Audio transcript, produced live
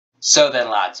So then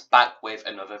lads, back with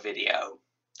another video.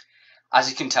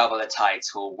 As you can tell by the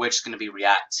title, we're just going to be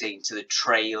reacting to the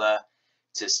trailer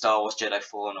to Star Wars Jedi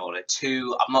Fallen Order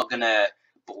 2. I'm not going to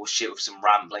bullshit with some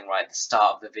rambling right at the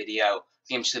start of the video. I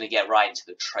think I'm just going to get right into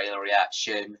the trailer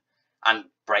reaction and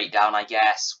breakdown, I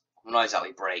guess. Well, not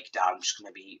exactly breakdown, I'm just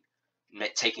going to be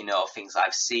taking note of things that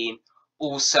I've seen.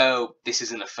 Also, this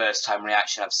isn't the first time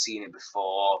reaction, I've seen it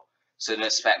before, so don't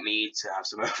expect me to have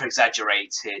some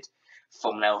over-exaggerated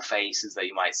thumbnail faces that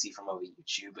you might see from other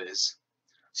YouTubers.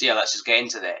 So yeah, let's just get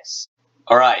into this.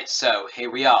 Alright, so here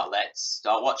we are, let's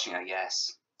start watching, I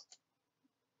guess.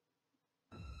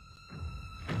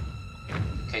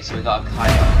 Okay, so we got a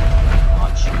kind of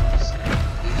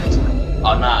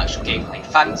oh no, actual gameplay.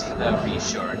 Thanks for the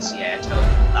reassurance, yeah, totally,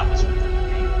 that was really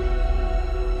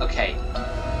good. Okay,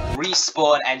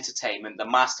 Respawn Entertainment, the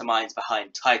masterminds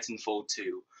behind Titanfall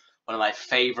 2, one of my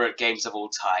favourite games of all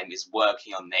time, is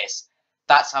working on this.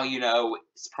 That's how you know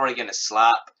it's probably going to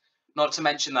slap. Not to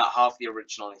mention that half the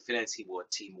original Infinity Ward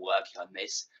team working on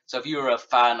this. So if you're a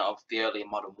fan of the early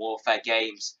Modern Warfare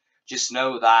games, just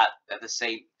know that they're the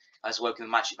same as working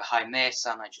the magic behind this,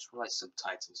 and I just realised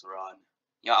subtitles are on.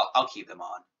 Yeah, I'll keep them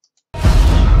on.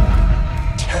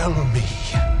 Tell me.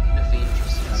 Nothing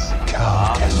interesting.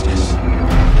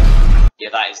 Yeah,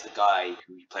 that is the guy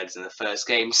who played us in the first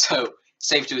game, so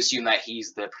safe to assume that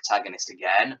he's the protagonist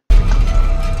again.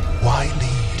 Why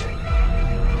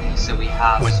lead? So we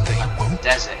have when they won't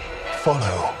desert here.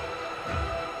 Follow.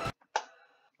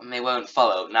 When they won't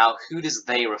follow. Now, who does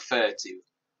they refer to?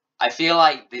 I feel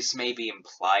like this may be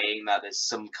implying that there's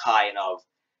some kind of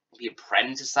maybe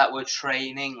apprentice that we're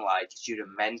training, like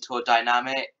student-mentor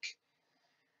dynamic.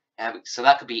 So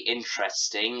that could be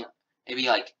interesting. Maybe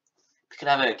like we could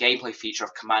have a gameplay feature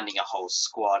of commanding a whole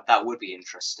squad. That would be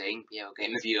interesting. Yeah, we're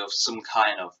getting a view of some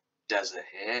kind of desert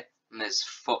here. And there's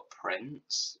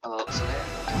footprints, by the looks of it.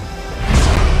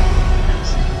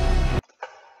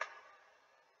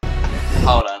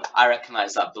 Hold on, I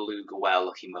recognise that beluga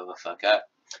whale-looking motherfucker.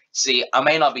 See, I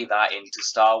may not be that into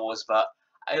Star Wars, but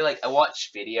I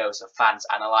watch videos of fans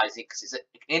analysing it because it's an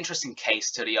interesting case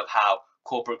study of how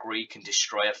corporate greed can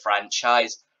destroy a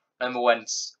franchise. I remember when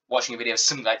watching a video of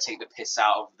some guy take the piss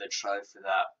out of the trailer for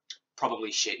that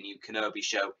probably shit new Kenobi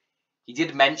show. He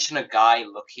did mention a guy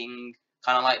looking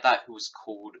kind of like that who was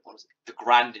called, what was it, the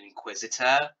Grand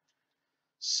Inquisitor.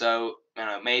 So, you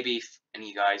know, maybe if any of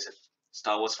you guys are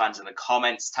Star Wars fans in the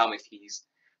comments, tell me if he's a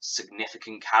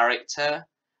significant character.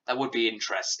 That would be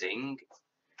interesting.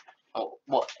 Oh,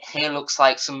 what here looks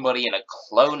like somebody in a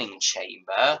cloning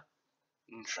chamber.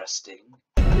 Interesting.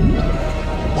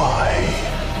 Why?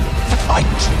 Fight.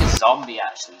 A zombie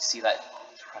actually. See that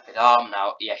decrepit arm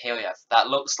now? Yeah, here we have. That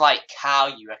looks like Cal.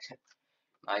 You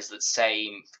recognize that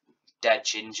same dead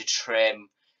ginger trim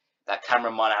that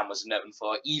Cameron Monaghan was known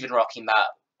for, even rocking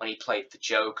that when he played the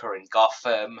Joker in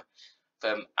Gotham.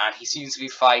 And he seems to be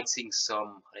fighting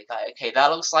some. Okay,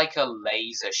 that looks like a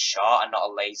laser shot and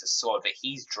not a laser sword, but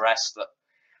he's dressed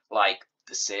like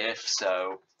the Sith,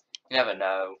 so you never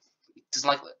know. It doesn't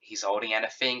look like he's holding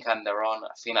anything, and they're on.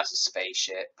 I think that's a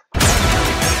spaceship.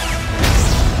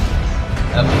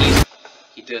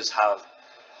 He does have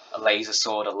a laser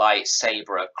sword, a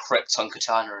lightsaber, a Krypton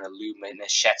katana, and a lumen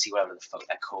machete, whatever the fuck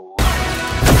they're called.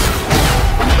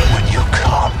 When you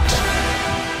can't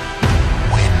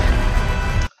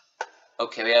win.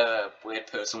 Okay, we have a weird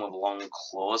person with long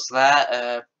claws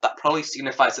there. That probably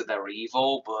signifies that they're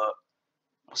evil, but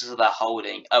what's it they're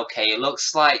holding? Okay, it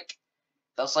looks like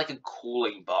that's like a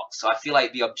cooling box. So I feel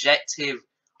like the objective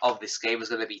of this game is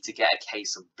going to be to get a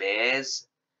case of beers.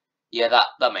 Yeah,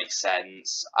 that makes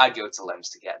sense. I'd go to lengths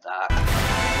to get that.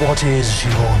 What is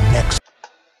your next?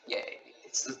 Yeah,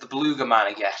 it's the beluga man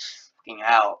again. Fucking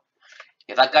hell.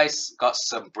 Yeah, that guy's got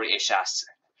some British ass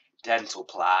dental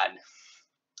plan.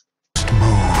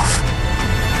 Move.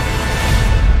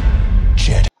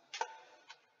 Jedi.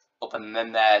 Up and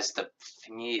then there's the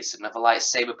thingy. It's another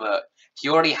lightsaber, but he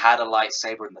already had a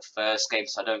lightsaber in the first game,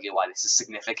 so I don't get why this is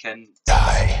significant.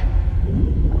 Die.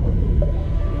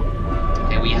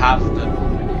 We have the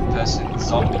person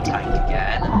zombie tank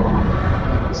again.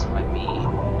 This might be. I'm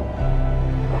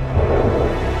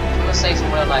gonna say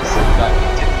some real nice things that we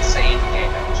didn't say in the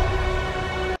game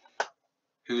actually.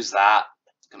 Who's that?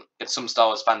 Can some Star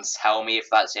Wars fans tell me if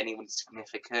that's anyone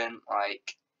significant?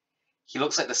 Like, he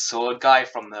looks like the sword guy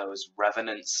from those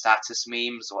Revenant status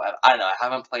memes or whatever. I don't know, I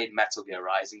haven't played Metal Gear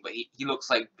Rising, but he looks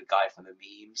like the guy from the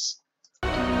memes.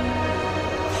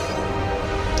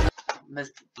 The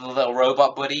little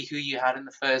robot buddy who you had in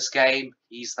the first game,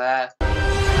 he's there.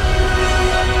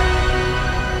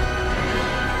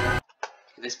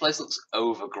 This place looks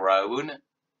overgrown.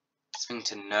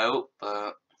 Something to note,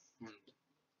 but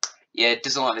yeah, it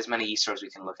doesn't look like there's many Easter eggs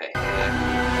we can look at here.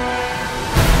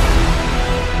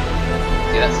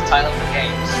 Yeah, that's the title of the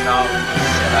game, Star Wars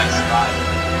Jedi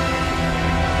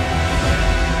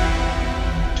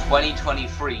Survivor.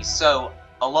 2023, so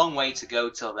a long way to go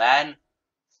till then.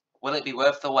 Will it be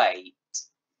worth the wait?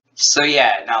 So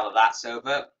yeah, now that that's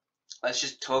over, let's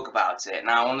just talk about it.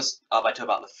 Now, I talk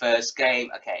about the first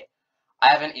game. Okay, I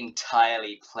haven't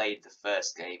entirely played the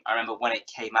first game. I remember when it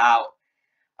came out,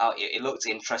 it looked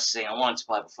interesting. I wanted to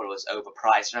play it before it was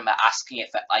overpriced. I remember asking it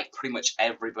for like pretty much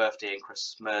every birthday and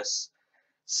Christmas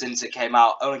since it came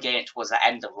out. Only getting it towards the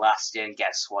end of last year, and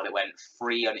guess what? It went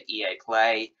free on EA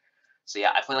Play. So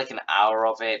yeah, I played like an hour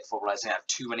of it before realizing I have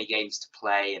too many games to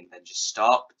play, and then just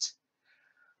stopped.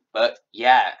 But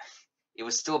yeah, it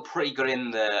was still pretty good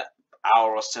in the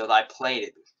hour or so that I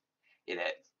played it.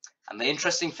 And the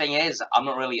interesting thing is, I'm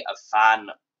not really a fan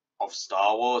of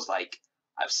Star Wars. Like,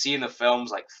 I've seen the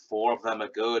films, like 4 of them are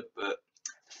good, but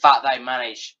the fact that I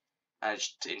managed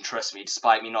to interest me,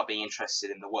 despite me not being interested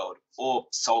in the world, or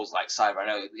Souls-like Cyber. I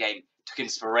know the game took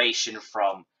inspiration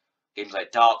from games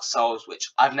like Dark Souls,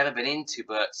 which I've never been into,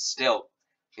 but still,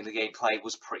 I think the gameplay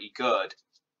was pretty good.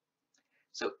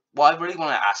 So what I really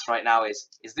want to ask right now is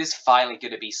this finally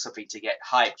going to be something to get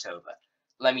hyped over?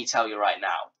 Let me tell you right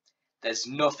now, there's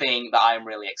nothing that I'm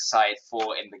really excited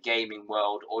for in the gaming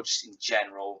world or just in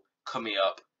general coming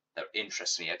up that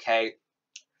interests me, okay?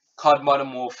 COD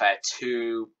Modern Warfare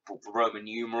 2, Roman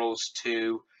numerals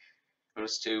 2,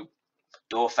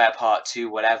 Warfare Part 2,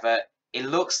 whatever. It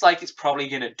looks like it's probably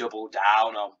going to double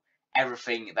down on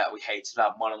everything that we hated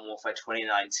about Modern Warfare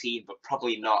 2019, but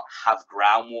probably not have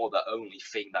Ground War, the only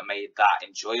thing that made that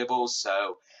enjoyable.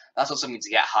 So that's not something to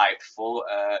get hyped for.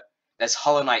 There's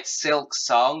Hollow Knight Silk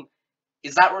Song.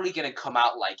 Is that really going to come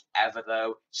out like ever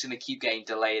though? It's going to keep getting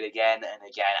delayed again and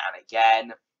again and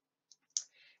again.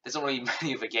 There's not really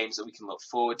many other games that we can look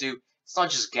forward to. It's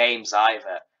not just games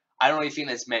either. I don't really think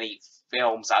there's many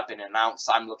films that have been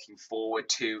announced I'm looking forward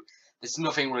to. There's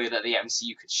nothing really that the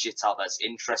MCU could shit out that's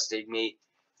interesting me.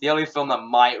 The only film that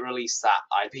might release that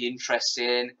I'd be interested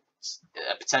in is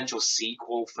a potential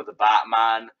sequel for the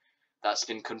Batman that's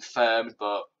been confirmed,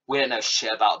 but we don't know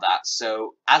shit about that.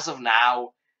 So as of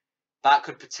now, that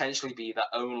could potentially be the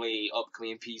only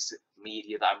upcoming piece of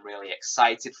media that I'm really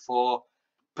excited for.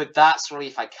 But that's really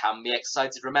if I can be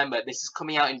excited. Remember, this is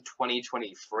coming out in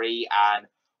 2023, and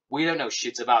we don't know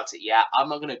shit about it yet. I'm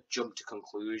not going to jump to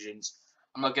conclusions.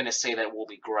 I'm not going to say that it will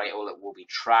be great or it will be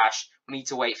trash. We need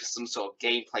to wait for some sort of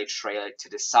gameplay trailer to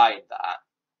decide that.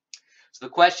 So the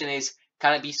question is,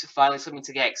 can it be finally something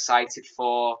to get excited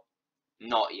for?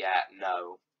 Not yet,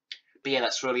 no. But yeah,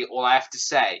 that's really all I have to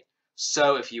say.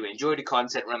 So if you enjoyed the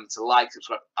content, remember to like,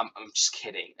 subscribe. I'm just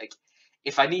kidding. Like,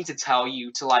 if I need to tell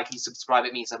you to like and subscribe,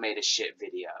 it means I made a shit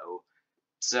video.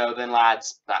 So then,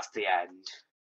 lads, that's the end.